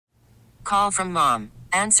Call from mom.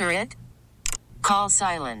 Answer it. Call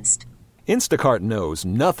silenced. Instacart knows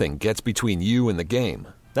nothing gets between you and the game.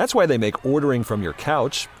 That's why they make ordering from your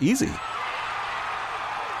couch easy.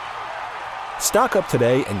 Stock up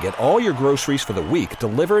today and get all your groceries for the week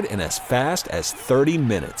delivered in as fast as 30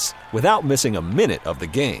 minutes without missing a minute of the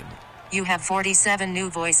game. You have 47 new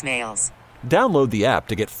voicemails. Download the app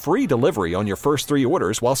to get free delivery on your first 3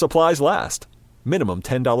 orders while supplies last. Minimum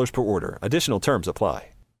 $10 per order. Additional terms apply.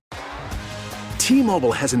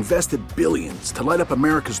 T-Mobile has invested billions to light up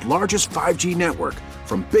America's largest 5G network,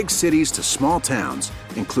 from big cities to small towns,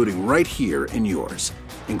 including right here in yours.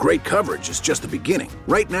 And great coverage is just the beginning.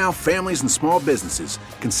 Right now, families and small businesses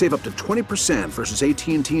can save up to 20% versus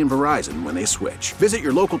AT&T and Verizon when they switch. Visit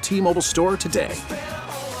your local T-Mobile store today.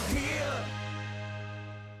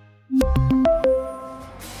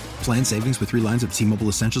 Plan savings with 3 lines of T-Mobile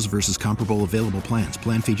Essentials versus comparable available plans.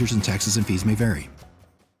 Plan features and taxes and fees may vary.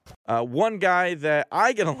 One guy that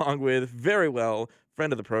I get along with very well,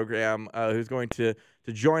 friend of the program, who's going to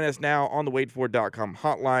join us now on the waitfor.com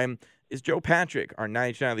hotline, is Joe Patrick, our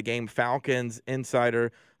 99 of the Game Falcons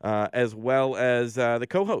insider, as well as the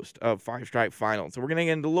co-host of Five Stripe Finals. So we're going to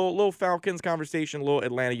get into a little Falcons conversation, a little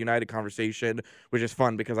Atlanta United conversation, which is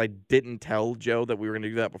fun because I didn't tell Joe that we were going to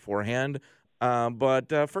do that beforehand.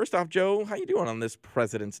 But first off, Joe, how you doing on this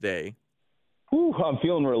President's Day? Whew, I'm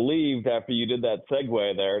feeling relieved after you did that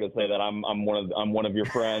segue there to say that I'm one of your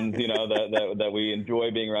friends, you know, that we enjoy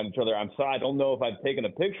being around each other. I'm sorry, I don't know if I've taken a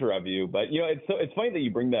picture of you, but you know, it's funny that you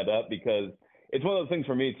bring that up because it's one of those things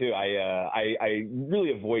for me too. I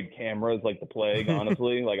really avoid cameras like the plague,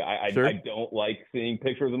 honestly. Like Sure. I don't like seeing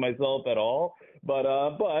pictures of myself at all. But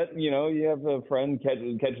you know, you have a friend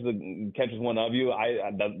catches one of you.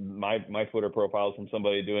 My Twitter profile is from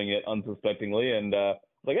somebody doing it unsuspectingly, and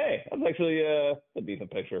like, hey, that's actually a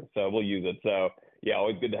decent picture, so we'll use it. So yeah,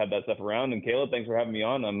 always good to have that stuff around. And Caleb, thanks for having me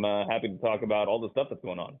on. I'm happy to talk about all the stuff that's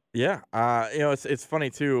going on. Yeah, you know, it's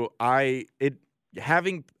funny too.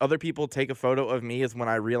 Having other people take a photo of me is when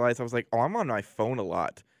I realized I was like, oh, I'm on my phone a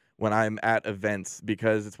lot when I'm at events,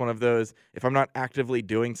 because it's one of those, if I'm not actively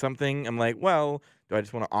doing something, I'm like, well, do I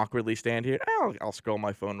just want to awkwardly stand here? I'll scroll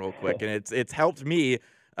my phone real quick. And it's helped me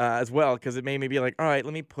as well, because it made me be like, all right,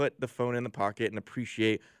 let me put the phone in the pocket and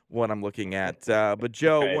appreciate what I'm looking at. But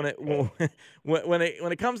Joe, when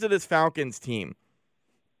it comes to this Falcons team,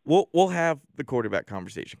 we'll have the quarterback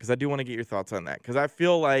conversation, because I do want to get your thoughts on that, because I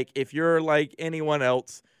feel like if you're like anyone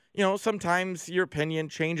else, you know, sometimes your opinion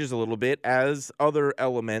changes a little bit as other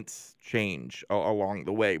elements change along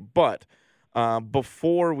the way. But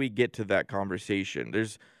before we get to that conversation,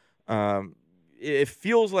 there's it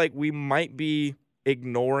feels like we might be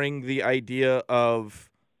ignoring the idea of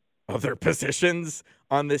other positions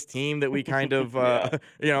on this team that we kind of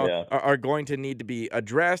are going to need to be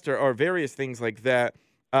addressed, or various things like that.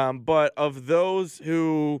 But of those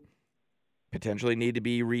who potentially need to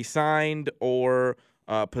be re-signed, or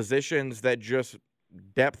positions that just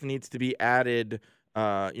depth needs to be added,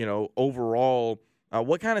 overall,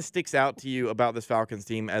 what kind of sticks out to you about this Falcons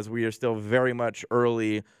team as we are still very much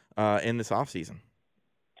early in this offseason?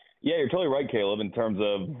 Yeah, you're totally right, Caleb, in terms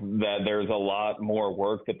of that there's a lot more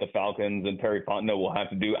work that the Falcons and Terry Fontenot will have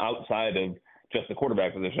to do outside of just the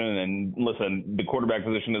quarterback position. And listen, the quarterback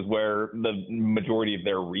position is where the majority of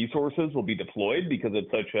their resources will be deployed, because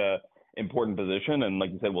it's such a important position. And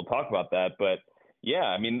like you said, we'll talk about that. But yeah,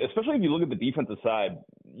 I mean, especially if you look at the defensive side,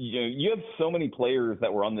 you have so many players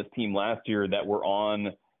that were on this team last year that were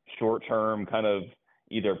on short-term kind of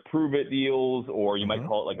either prove-it deals, or you might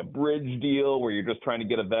call it like a bridge deal, where you're just trying to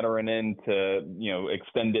get a veteran in to,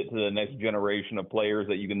 extend it to the next generation of players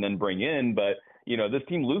that you can then bring in. But, this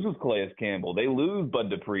team loses Calais Campbell. They lose Bud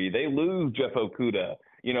Dupree. They lose Jeff Okudah.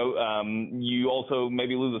 You also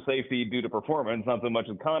maybe lose a safety due to performance, not so much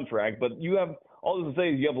as contract. But you have all this to say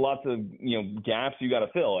is you have lots of, gaps you got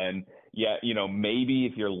to fill. And yeah, maybe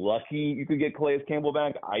if you're lucky, you could get Calais Campbell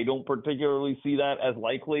back. I don't particularly see that as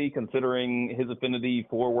likely, considering his affinity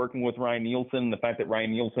for working with Ryan Nielsen, the fact that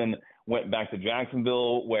Ryan Nielsen went back to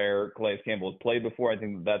Jacksonville, where Calais Campbell has played before. I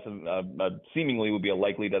think that's seemingly would be a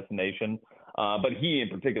likely destination. But he in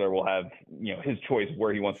particular will have, his choice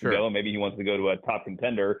where he wants to go. Maybe he wants to go to a top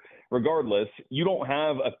contender. Regardless, you don't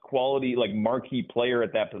have a quality, like, marquee player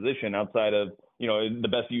at that position outside of, the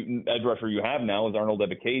best edge rusher you have now is Arnold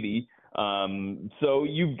Ebiketie. So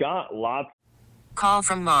you've got lots. Call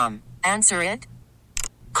from mom. Answer it.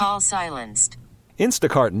 Call silenced.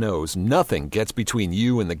 Instacart knows nothing gets between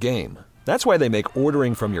you and the game. That's why they make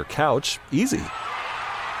ordering from your couch easy.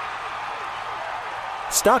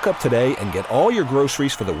 Stock up today and get all your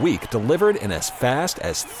groceries for the week delivered in as fast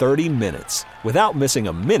as 30 minutes without missing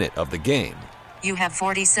a minute of the game. You have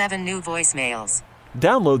 47 new voicemails.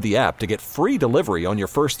 Download the app to get free delivery on your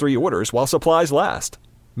first 3 orders while supplies last.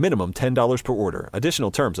 Minimum $10 per order.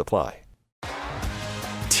 Additional terms apply.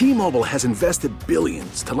 T-Mobile has invested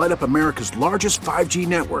billions to light up America's largest 5G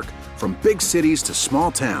network, from big cities to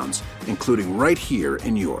small towns, including right here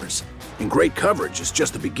in yours. And great coverage is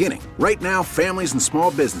just the beginning. Right now, families and small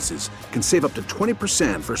businesses can save up to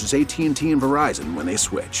 20% versus AT&T and Verizon when they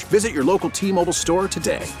switch. Visit your local T-Mobile store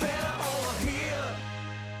today.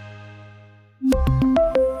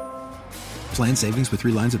 Plan savings with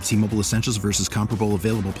 3 lines of T-Mobile Essentials versus comparable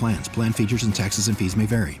available plans. Plan features and taxes and fees may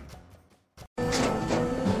vary.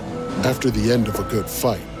 After the end of a good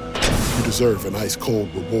fight, you deserve an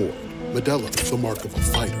ice-cold reward. Modelo is the mark of a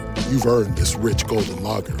fighter. You've earned this rich golden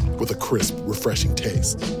lager with a crisp, refreshing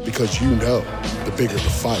taste. Because you know, the bigger the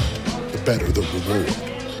fight, the better the reward.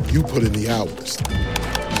 You put in the hours,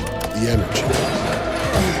 the energy,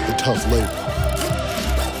 the tough labor.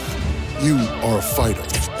 You are a fighter,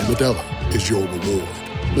 and Modelo is your reward.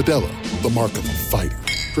 Modelo, the mark of a fighter.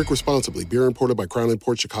 Drink responsibly. Beer imported by Crown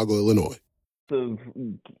Imports, Chicago, Illinois. Of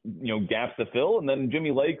gaps to fill, and then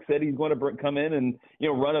Jimmy Lake said he's going to come in and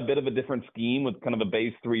run a bit of a different scheme with kind of a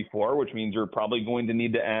base 3-4, which means you're probably going to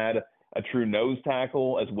need to add a true nose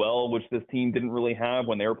tackle as well, which this team didn't really have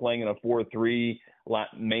when they were playing in a 4-3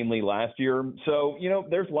 mainly last year. So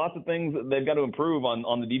there's lots of things that they've got to improve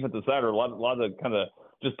on the defensive side, or a lot of kind of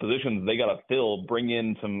just positions they got to fill, bring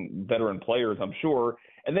in some veteran players, I'm sure.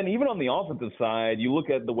 And then even on the offensive side, you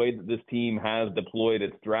look at the way that this team has deployed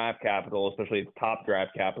its draft capital, especially its top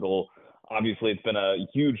draft capital. Obviously, it's been a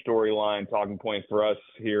huge storyline, talking point for us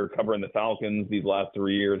here covering the Falcons these last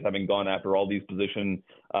 3 years, having gone after all these position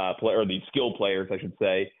or these skill players, I should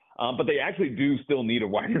say. But they actually do still need a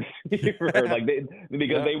wide receiver,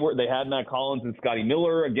 they had Matt Collins and Scotty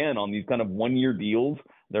Miller again on these kind of 1-year deals.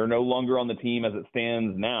 They're no longer on the team as it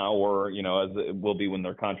stands now, or as it will be when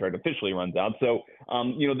their contract officially runs out. So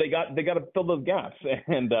they got to fill those gaps,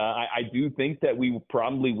 and I do think that we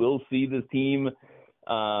probably will see this team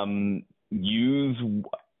use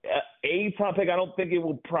a top pick. I don't think it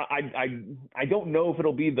will. I don't know if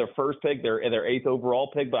it'll be their first pick, their 8th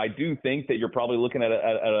overall pick, but I do think that you're probably looking at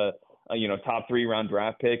a top 3 round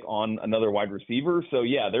draft pick on another wide receiver. So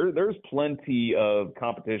yeah, there's plenty of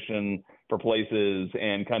competition for places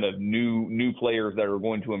and kind of new players that are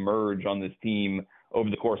going to emerge on this team over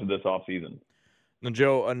the course of this offseason. Now,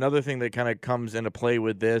 Joe, another thing that kind of comes into play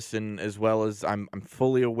with this, and as well as I'm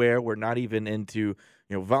fully aware we're not even into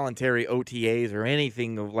voluntary OTAs or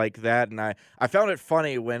anything like that, and I found it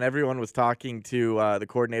funny when everyone was talking to the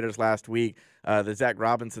coordinators last week that Zach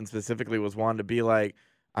Robinson specifically was one to be like,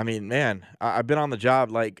 I mean, man, I've been on the job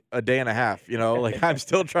like a day and a half, I'm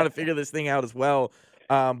still trying to figure this thing out as well.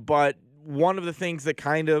 But one of the things that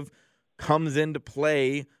kind of comes into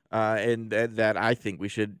play and that I think we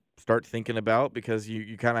should start thinking about, because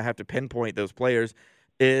you kind of have to pinpoint those players,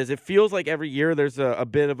 is it feels like every year there's a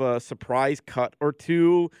bit of a surprise cut or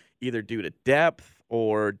two, either due to depth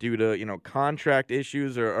or due to contract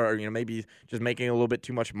issues, or maybe just making a little bit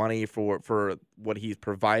too much money for what he's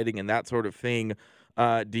providing and that sort of thing.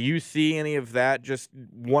 Do you see any of that, just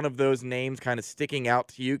one of those names kind of sticking out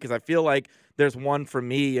to you? Because I feel like there's one for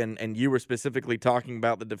me, and you were specifically talking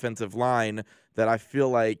about the defensive line that I feel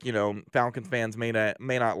like, Falcons fans may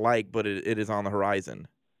not like, but it is on the horizon.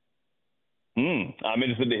 I'm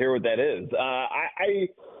interested to hear what that is.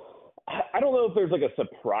 I don't know if there's like a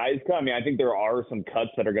surprise cut. I mean, I think there are some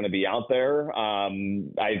cuts that are going to be out there.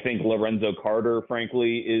 I think Lorenzo Carter,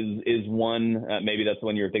 frankly, is one. Maybe that's the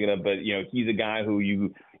one you're thinking of, but he's a guy who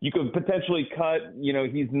you could potentially cut.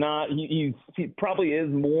 He's not. He probably is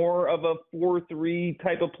more of a 4-3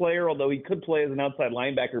 type of player, although he could play as an outside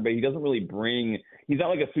linebacker. But he doesn't really bring. He's not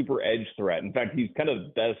like a super edge threat. In fact, he's kind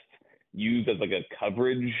of best used as like a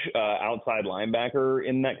coverage outside linebacker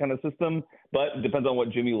in that kind of system, but it depends on what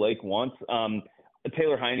Jimmy Lake wants.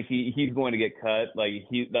 Taylor Heineke, he's going to get cut.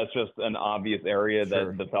 That's just an obvious area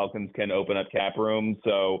that the Falcons can open up cap room.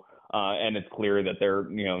 So, and it's clear that they're,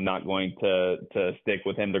 not going to stick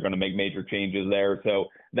with him. They're going to make major changes there. So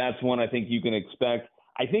that's one I think you can expect.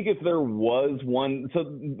 I think if there was one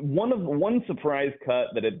surprise cut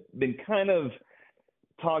that had been kind of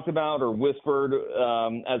talked about or whispered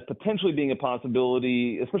as potentially being a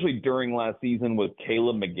possibility, especially during last season, was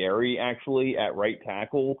Caleb McGarry actually at right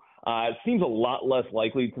tackle. It seems a lot less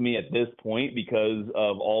likely to me at this point because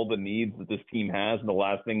of all the needs that this team has, and the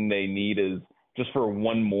last thing they need is just for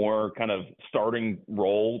one more kind of starting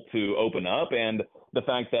role to open up. And the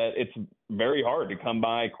fact that it's very hard to come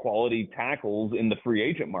by quality tackles in the free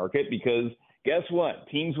agent market because guess what?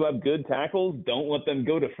 Teams who have good tackles don't let them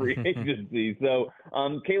go to free agency. So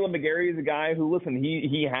Caleb McGarry is a guy who, listen,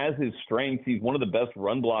 he has his strengths. He's one of the best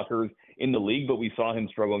run blockers in the league, but we saw him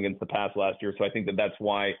struggle against the pass last year. So I think that's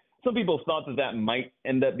why some people thought that might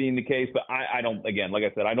end up being the case. But I don't, again, like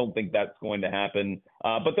I said, I don't think that's going to happen.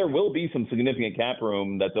 But there will be some significant cap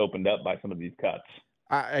room that's opened up by some of these cuts.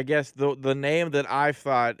 I guess the name that I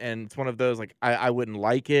thought, and it's one of those, like, I wouldn't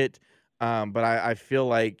like it, but I feel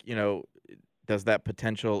like, does that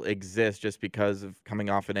potential exist just because of coming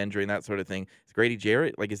off an injury and that sort of thing? Is Grady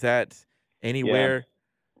Jarrett, like, is that anywhere?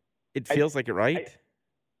 Yeah. It feels like it, right?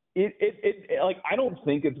 I don't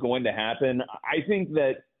think it's going to happen. I think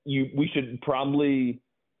that we should probably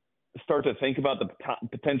start to think about the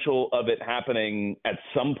potential of it happening at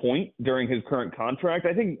some point during his current contract.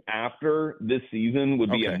 I think after this season would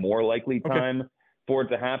be a more likely time for it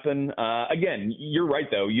to happen. Again, you're right,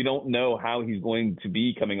 though. You don't know how he's going to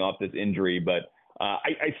be coming off this injury, but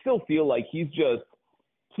I still feel like he is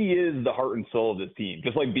the heart and soul of this team.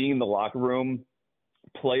 Just like being in the locker room,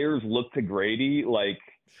 players look to Grady like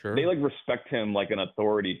they respect him like an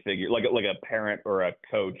authority figure, like a parent or a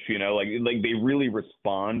coach, like they really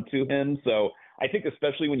respond to him. So I think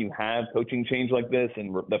especially when you have coaching change like this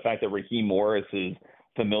and the fact that Raheem Morris is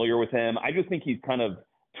familiar with him, I just think he's kind of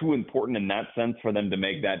too important in that sense for them to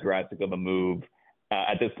make that drastic of a move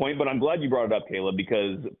at this point. But I'm glad you brought it up, Caleb,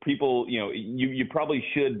 because people, you probably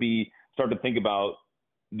should start to think about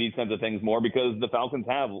these kinds of things more because the Falcons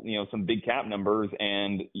have, some big cap numbers.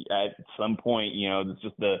 And at some point, it's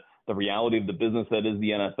just the reality of the business that is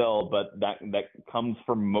the NFL, but that comes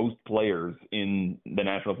for most players in the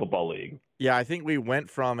National Football League. Yeah, I think we went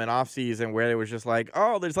from an offseason where it was just like,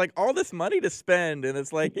 oh, there's like all this money to spend. And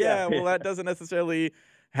it's like, well, that doesn't necessarily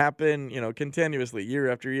happen, continuously year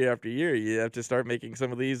after year after year. You have to start making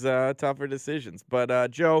some of these tougher decisions. But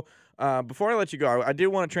Joe, before I let you go, I do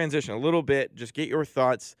want to transition a little bit, just get your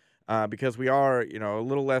thoughts because we are, a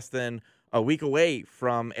little less than a week away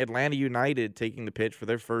from Atlanta United taking the pitch for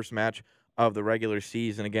their first match of the regular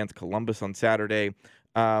season against Columbus on Saturday.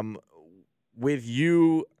 With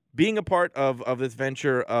you being a part of this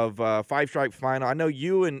venture of Five Stripe Final, I know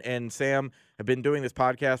you and Sam have been doing this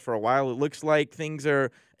podcast for a while. It looks like things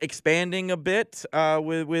are expanding a bit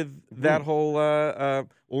with that whole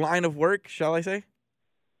line of work, shall I say?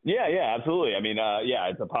 Yeah, absolutely. I mean,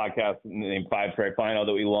 it's a podcast named Five Stripe Final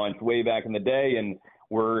that we launched way back in the day, and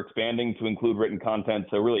we're expanding to include written content,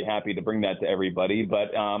 so really happy to bring that to everybody.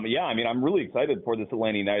 But, I'm really excited for this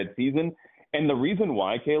Atlanta United season. And the reason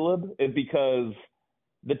why, Caleb, is because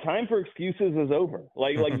the time for excuses is over.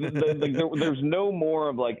 There's no more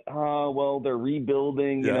of like, they're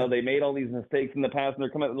rebuilding. They made all these mistakes in the past, and they're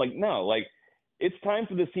coming. It's time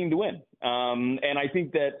for this team to win. And I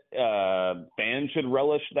think that fans should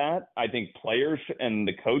relish that. I think players and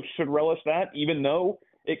the coach should relish that, even though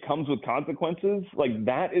it comes with consequences. Like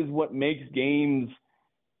that is what makes games.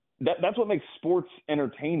 That's what makes sports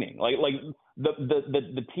entertaining.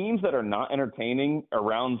 The teams that are not entertaining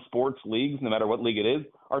around sports leagues, no matter what league it is,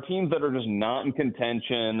 are teams that are just not in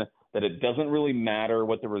contention, that it doesn't really matter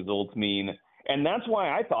what the results mean. And that's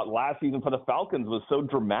why I thought last season for the Falcons was so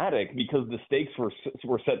dramatic, because the stakes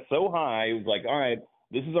were set so high. It was like, all right,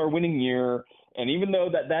 this is our winning year. And even though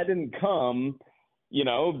that didn't come,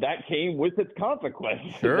 that came with its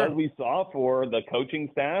consequences, as we saw for the coaching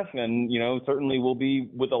staff, and, certainly will be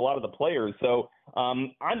with a lot of the players. So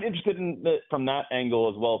I'm interested in from that angle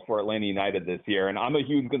as well for Atlanta United this year. And I'm a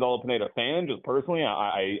huge Gonzalo Pineda fan, just personally.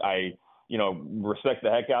 I respect the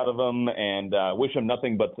heck out of him and wish him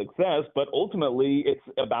nothing but success. But ultimately, it's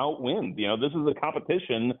about wins. This is a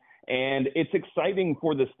competition, and it's exciting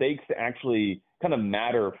for the stakes to actually kind of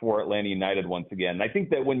matter for Atlanta United once again. And I think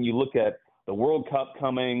that when you look at the World Cup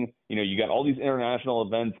coming, you got all these international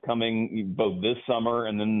events coming both this summer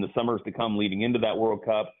and then the summers to come leading into that World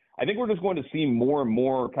Cup, I think we're just going to see more and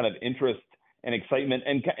more kind of interest and excitement,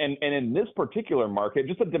 and in this particular market,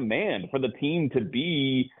 just a demand for the team to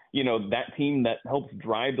be, that team that helps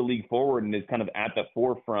drive the league forward and is kind of at the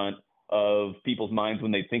forefront of people's minds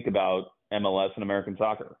when they think about MLS and American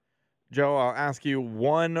soccer. Joe, I'll ask you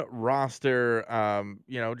one roster,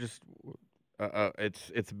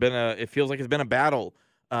 it feels like it's been a battle,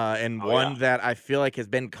 and one that I feel like has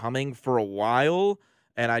been coming for a while.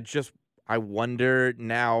 And I wonder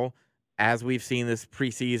now, as we've seen this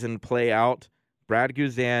preseason play out, Brad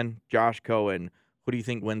Guzan, Josh Cohen, who do you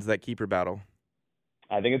think wins that keeper battle?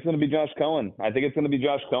 I think it's going to be Josh Cohen. I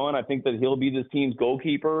think that he'll be this team's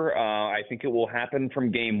goalkeeper. I think it will happen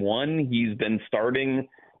from game one. He's been starting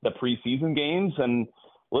the preseason games. And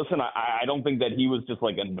listen, I don't think that he was just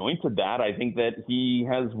like anointed that. I think that he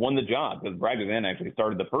has won the job because Brad Guzan actually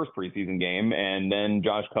started the first preseason game, and then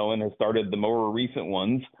Josh Cohen has started the more recent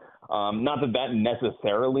ones. Not that that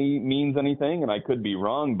necessarily means anything, and I could be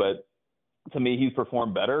wrong, but to me, he's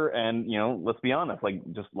performed better. And, let's be honest, like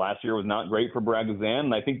just last year was not great for Brad Guzan.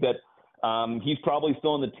 And I think that he's probably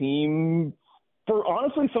still on the team for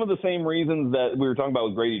honestly some of the same reasons that we were talking about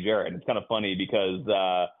with Grady Jarrett. It's kind of funny because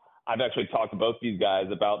I've actually talked to both these guys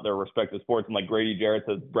about their respective sports, and like Grady Jarrett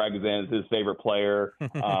says Brad Guzan is his favorite player.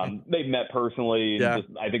 They've met personally. And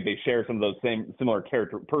I think they share some of those similar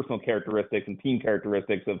personal characteristics and team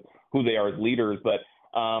characteristics of who they are as leaders. But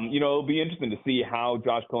it'll be interesting to see how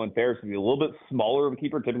Josh Cohen fares. He's a little bit smaller of a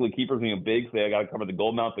keeper. Typically, keepers being big, so they got to cover the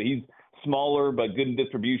goal mouth. But he's smaller but good in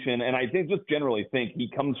distribution. And I generally think he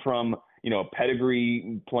comes from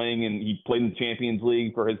pedigree playing, and he played in the Champions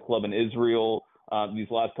League for his club in Israel these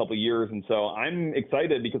last couple of years. And so I'm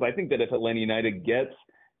excited because I think that if Atlanta United gets,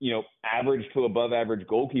 average to above average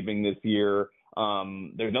goalkeeping this year,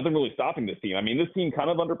 there's nothing really stopping this team. I mean, this team kind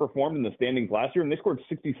of underperformed in the standings last year, and they scored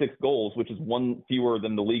 66 goals, which is one fewer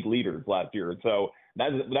than the league leaders last year. So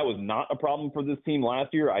that was not a problem for this team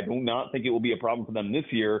last year. I do not think it will be a problem for them this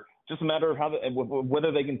year. Just a matter of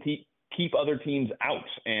whether they can keep other teams out.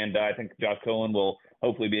 And I think Josh Cohen will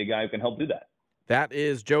hopefully be a guy who can help do that. That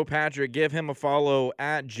is Joe Patrick. Give him a follow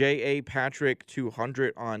at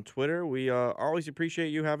JAPatrick200 on Twitter. We always appreciate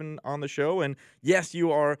you having on the show. And yes,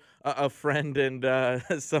 you are a friend and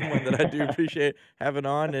someone that I do appreciate having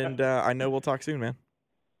on. And I know we'll talk soon, man.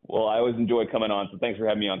 Well, I always enjoy coming on, so thanks for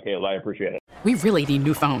having me on, Caleb. I appreciate it. We really need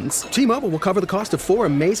new phones. T-Mobile will cover the cost of 4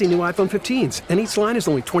 amazing new iPhone 15s, and each line is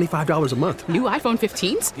only $25 a month. New iPhone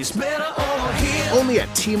 15s? It's better over here. Only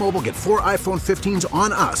at T-Mobile, get 4 iPhone 15s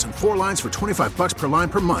on us and 4 lines for $25 per line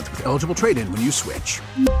per month with eligible trade-in when you switch.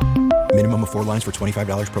 Minimum of 4 lines for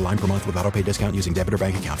 $25 per line per month with autopay discount using debit or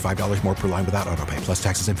bank account. $5 more per line without autopay, plus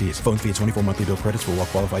taxes and fees. Phone fee at 24 monthly bill credits for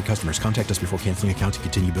well-qualified customers. Contact us before canceling account to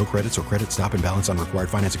continue bill credits or credit stop and balance on required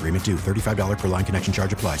finance agreement due. $35 per line connection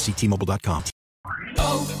charge applies. See T-Mobile.com.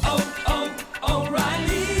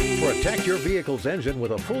 O'Reilly. Protect your vehicle's engine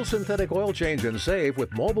with a full synthetic oil change and save with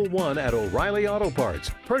Mobil 1 at O'Reilly Auto Parts.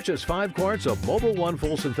 Purchase 5 quarts of Mobil 1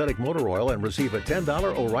 full synthetic motor oil and receive a $10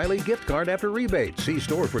 O'Reilly gift card after rebate. See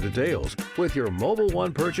store for details. With your Mobil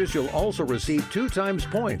 1 purchase, you'll also receive 2 times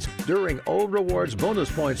points during O Rewards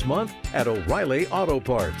Bonus Points Month at O'Reilly Auto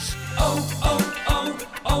Parts.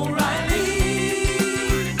 O'Reilly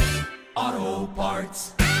Auto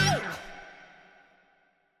Parts.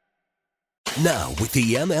 Now, with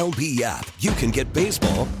the MLB app, you can get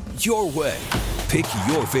baseball your way. Pick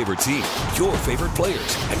your favorite team, your favorite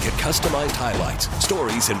players, and get customized highlights,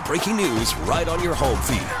 stories, and breaking news right on your home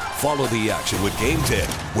feed. Follow the action with Game 10,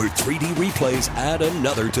 where 3D replays add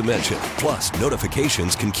another dimension. Plus,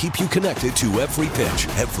 notifications can keep you connected to every pitch,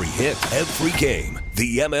 every hit, every game.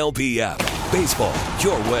 The MLB app. Baseball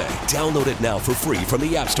your way. Download it now for free from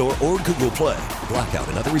the App Store or Google Play. Blackout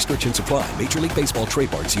and other restrictions apply. Major League Baseball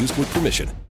trademarks used with permission.